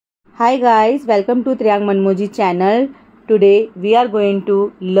Hi guys, welcome to Triang Manmoji channel. Today we are going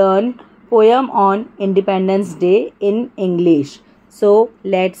to learn poem on Independence Day in English. So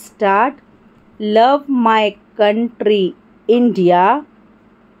let's start. Love my country India.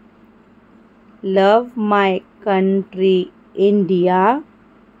 Love my country India.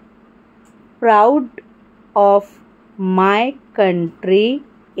 Proud of my country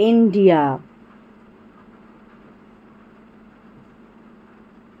India.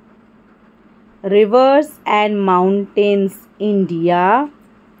 Rivers and mountains India.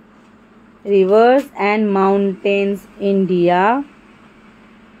 Rivers and mountains India.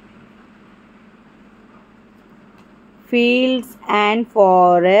 Fields and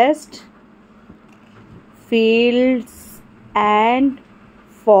forest. Fields and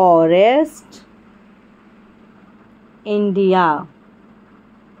forest India.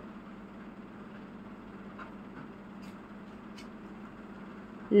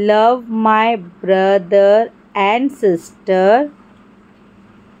 Love my brother and sister.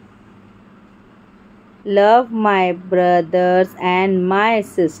 Love my brothers and my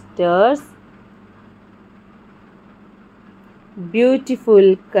sisters.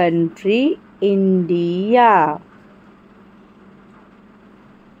 Beautiful country India.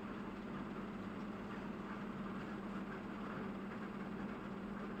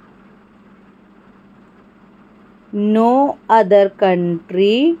 No other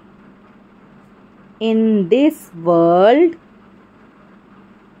country in this world,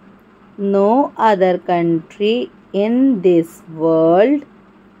 no other country in this world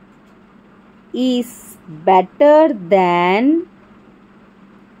is better than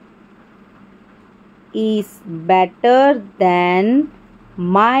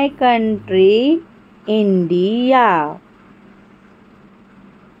my country India.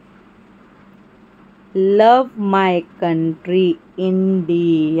 Love my country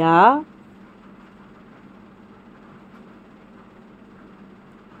India.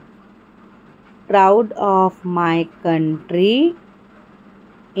 Proud of my country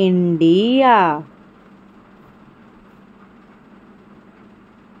India.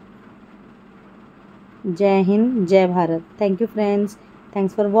 Jai Hind, Jai Bharat. Thank you friends.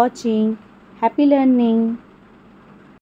 Thanks for watching. Happy learning.